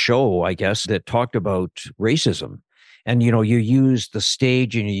basically a show, I guess, that talked about racism. And, you use the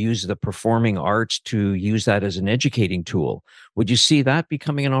stage and you use the performing arts to use that as an educating tool. Would you see that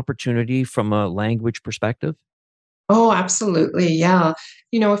becoming an opportunity from a language perspective? Oh, absolutely. Yeah.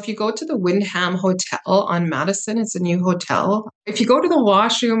 If you go to the Wyndham Hotel on Madison, it's a new hotel. If you go to the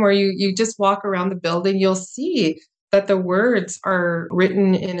washroom or you just walk around the building, you'll see that the words are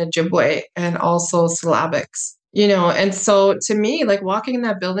written in Ojibwe and also syllabics, and so to me, like walking in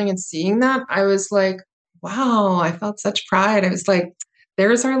that building and seeing that, I was like, wow, I felt such pride. I was like,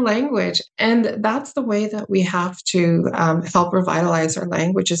 there's our language. And that's the way that we have to help revitalize our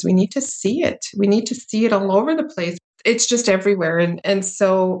languages. We need to see it. We need to see it all over the place. It's just everywhere. And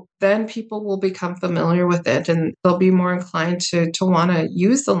so then people will become familiar with it and they'll be more inclined to want to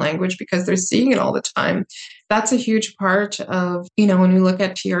use the language because they're seeing it all the time. That's a huge part of, when we look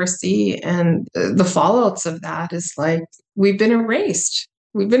at TRC and the fallouts of that is like, we've been erased.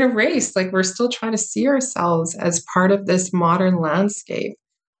 We've been erased. Like we're still trying to see ourselves as part of this modern landscape.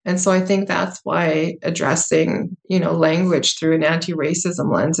 And so I think that's why addressing, language through an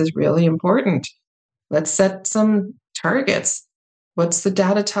anti-racism lens is really important. Let's set some targets. What's the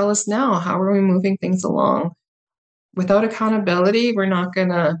data tell us now? How are we moving things along? Without accountability, we're not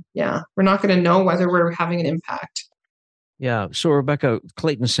gonna know whether we're having an impact. Yeah. So Rebecca,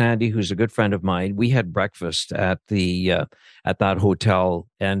 Clayton Sandy, who's a good friend of mine, we had breakfast at that hotel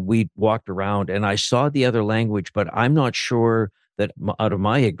and we walked around and I saw the other language, but I'm not sure that out of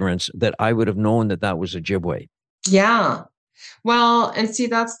my ignorance that I would have known that was Ojibwe. Yeah. Well, and see,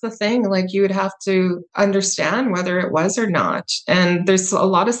 that's the thing, like you would have to understand whether it was or not. And there's a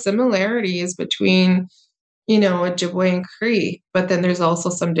lot of similarities between, Ojibwe and Cree, but then there's also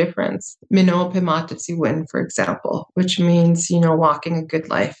some difference. Mino Pimatisiwin, for example, which means, walking a good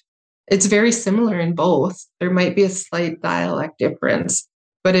life. It's very similar in both. There might be a slight dialect difference,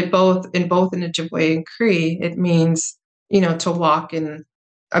 but in both in Ojibwe and Cree, it means, to walk in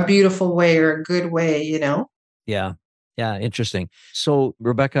a beautiful way or a good way, Yeah. Yeah, interesting. So,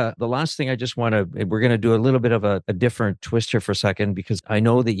 Rebecca, the last thing I just we're going to do a little bit of a different twist here for a second, because I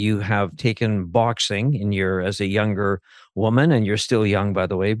know that you have taken boxing as a younger woman, and you're still young, by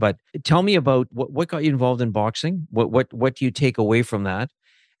the way, but tell me about what got you involved in boxing? What do you take away from that?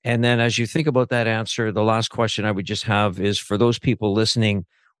 And then as you think about that answer, the last question I would just have is for those people listening,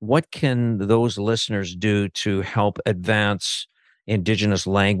 what can those listeners do to help advance Indigenous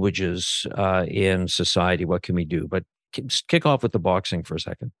languages in society? What can we do? But kick off with the boxing for a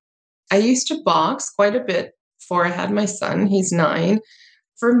second. I used to box quite a bit before I had my son. He's 9.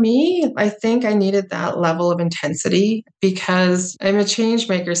 For me, I think I needed that level of intensity because I'm a change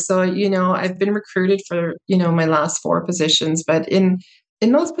maker. So, I've been recruited for, my last 4 positions, but in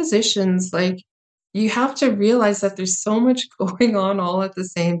those positions, like you have to realize that there's so much going on all at the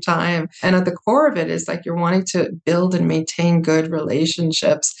same time. And at the core of it is like you're wanting to build and maintain good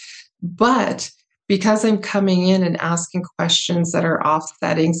relationships. But because I'm coming in and asking questions that are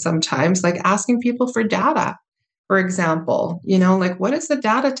offsetting sometimes, like asking people for data, for example, like what is the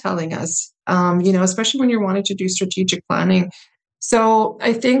data telling us? Especially when you're wanting to do strategic planning. So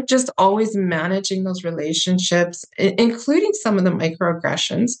I think just always managing those relationships, including some of the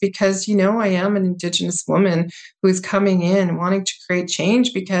microaggressions, because, I am an Indigenous woman who's coming in wanting to create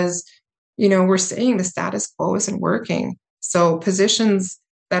change because, we're saying the status quo isn't working. So positions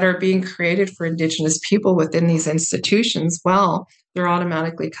that are being created for Indigenous people within these institutions, well, they're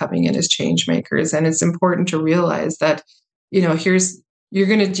automatically coming in as change makers. And it's important to realize that, you're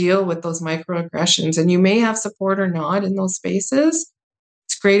going to deal with those microaggressions, and you may have support or not in those spaces.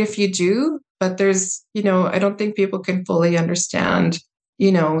 It's great if you do, but there's, I don't think people can fully understand,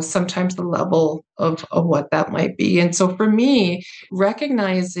 sometimes the level of what that might be. And so for me,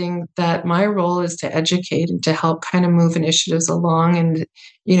 recognizing that my role is to educate and to help kind of move initiatives along. And,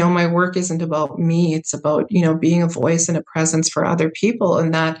 my work isn't about me. It's about, being a voice and a presence for other people.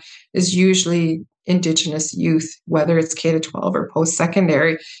 And that is usually Indigenous youth, whether it's K-12 or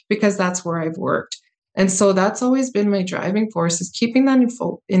post-secondary, because that's where I've worked. And so that's always been my driving force, is keeping that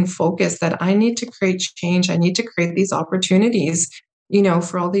in focus, that I need to create change. I need to create these opportunities,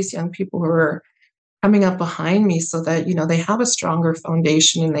 for all these young people who are coming up behind me, so that, they have a stronger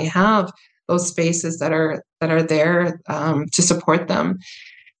foundation and they have those spaces that are there to support them.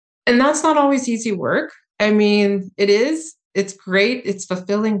 And that's not always easy work. I mean, it is. It's great. It's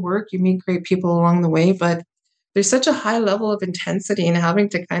fulfilling work. You meet great people along the way, but there's such a high level of intensity in having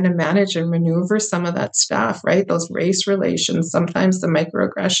to kind of manage and maneuver some of that stuff, right? Those race relations, sometimes the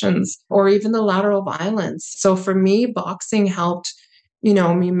microaggressions, or even the lateral violence. So for me, boxing helped,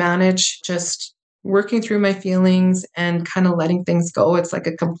 me manage just working through my feelings and kind of letting things go. It's like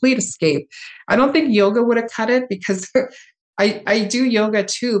a complete escape. I don't think yoga would have cut it, because I do yoga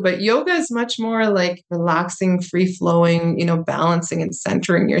too, but yoga is much more like relaxing, free flowing, balancing and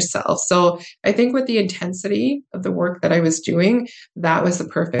centering yourself. So I think with the intensity of the work that I was doing, that was the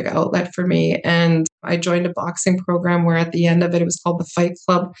perfect outlet for me. And I joined a boxing program where at the end of it, it was called the Fight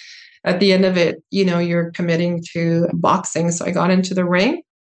Club. At the end of it, you're committing to boxing. So I got into the ring.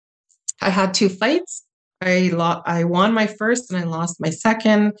 I had 2 fights. I won my first and I lost my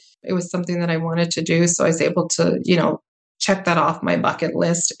second. It was something that I wanted to do. So I was able to, check that off my bucket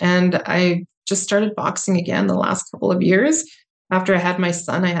list. And I just started boxing again the last couple of years. After I had my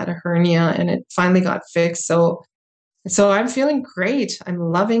son, I had a hernia and it finally got fixed. So I'm feeling great. I'm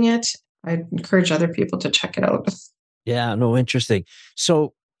loving it. I encourage other people to check it out. Yeah, no, interesting.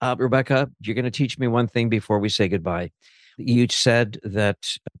 So, Rebecca, you're going to teach me one thing before we say goodbye. You said that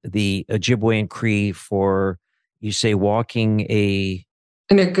the Ojibwe and Cree for, you say, walking a...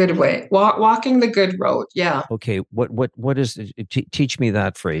 In a good way. Walking the good road. Yeah. Okay. What is teach me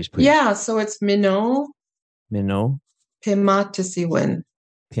that phrase, please. Yeah. So it's Minnow. Minnow. Pimatisiwin.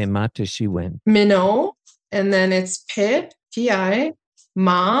 Pimatisiwin. Minnow. And then it's Pit, P-I,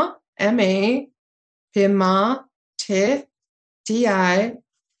 Ma, M-A, Pima, T, D-I,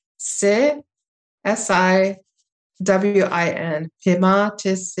 Si, S-I-W-I-N.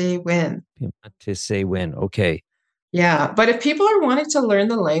 Pimatisiwin. Pimatisiwin. Okay. Yeah, but if people are wanting to learn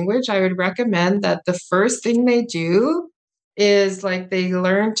the language, I would recommend that the first thing they do is like they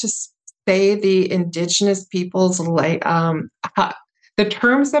learn to say the Indigenous people's the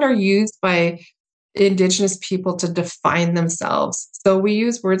terms that are used by Indigenous people to define themselves. So we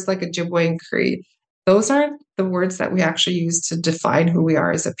use words like Ojibwe and Cree. Those aren't the words that we actually use to define who we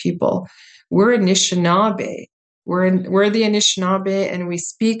are as a people. We're Anishinaabe. We're the Anishinaabe, and we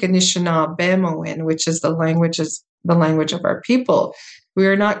speak Anishinaabemoin, which is the language of our people. We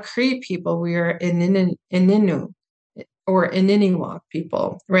are not Cree people. We are Ininu or Ininiwak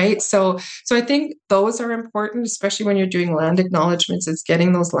people, right? So I think those are important, especially when you're doing land acknowledgements, is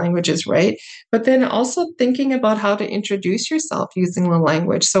getting those languages right. But then also thinking about how to introduce yourself using the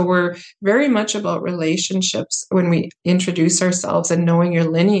language. So we're very much about relationships when we introduce ourselves and knowing your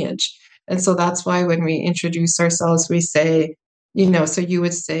lineage. And so that's why when we introduce ourselves, we say, so you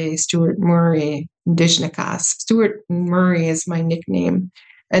would say Stuart Murray, Ndishnakas. Stuart Murray is my nickname.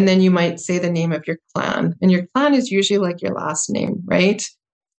 And then you might say the name of your clan. And your clan is usually like your last name, right?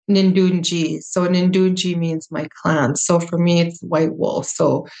 Nindunji. So Nindunji means my clan. So for me, it's White Wolf.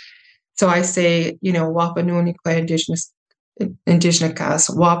 So I say, Wapanunikwa Ndishnakas,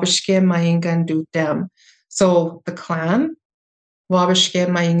 Wabashke Maingan Dutem. So the clan, Wabashke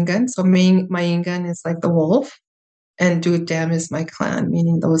Maingan. So Maingan is like the wolf. And Dutem is my clan,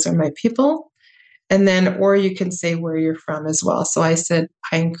 meaning those are my people. And then, or you can say where you're from as well. So I said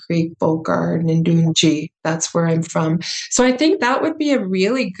Pine Creek, Bogard, Nindunji. That's where I'm from. So I think that would be a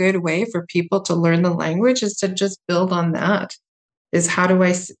really good way for people to learn the language, is to just build on that. Is how do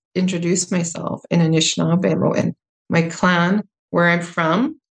I introduce myself in Anishinaabe and my clan, where I'm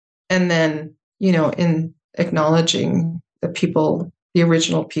from, and then, in acknowledging the people, the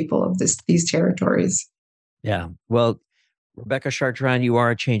original people of these territories. Yeah. Well, Rebecca Chartrand, you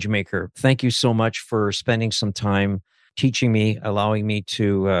are a change maker. Thank you so much for spending some time teaching me, allowing me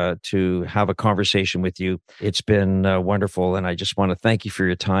to have a conversation with you. It's been wonderful, and I just want to thank you for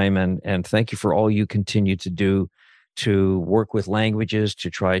your time, and thank you for all you continue to do to work with languages to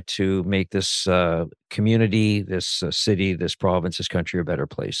try to make this community, this city, this province, this country a better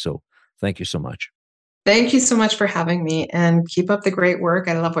place. So thank you so much. Thank you so much for having me, and keep up the great work.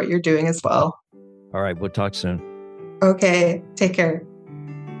 I love what you're doing as well. All right, we'll talk soon. Okay, take care.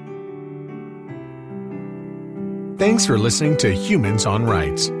 Thanks for listening to Humans on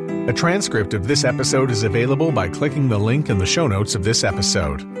Rights. A transcript of this episode is available by clicking the link in the show notes of this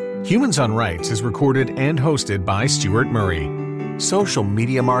episode. Humans on Rights is recorded and hosted by Stuart Murray. Social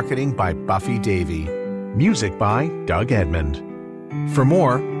media marketing by Buffy Davey. Music by Doug Edmond. For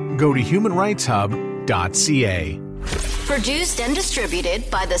more, go to humanrightshub.ca. Produced and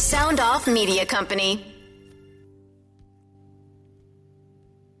distributed by the Sound Off Media Company.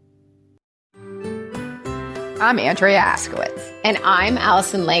 I'm Andrea Askowitz. And I'm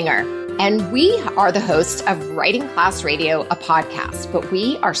Allison Langer. And we are the hosts of Writing Class Radio, a podcast, but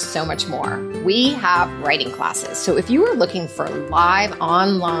we are so much more. We have writing classes. So if you are looking for live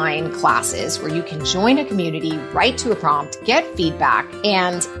online classes where you can join a community, write to a prompt, get feedback,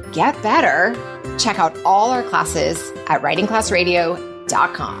 and get better, check out all our classes at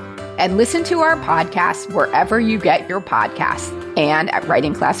writingclassradio.com. And listen to our podcast wherever you get your podcasts and at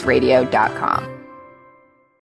writingclassradio.com.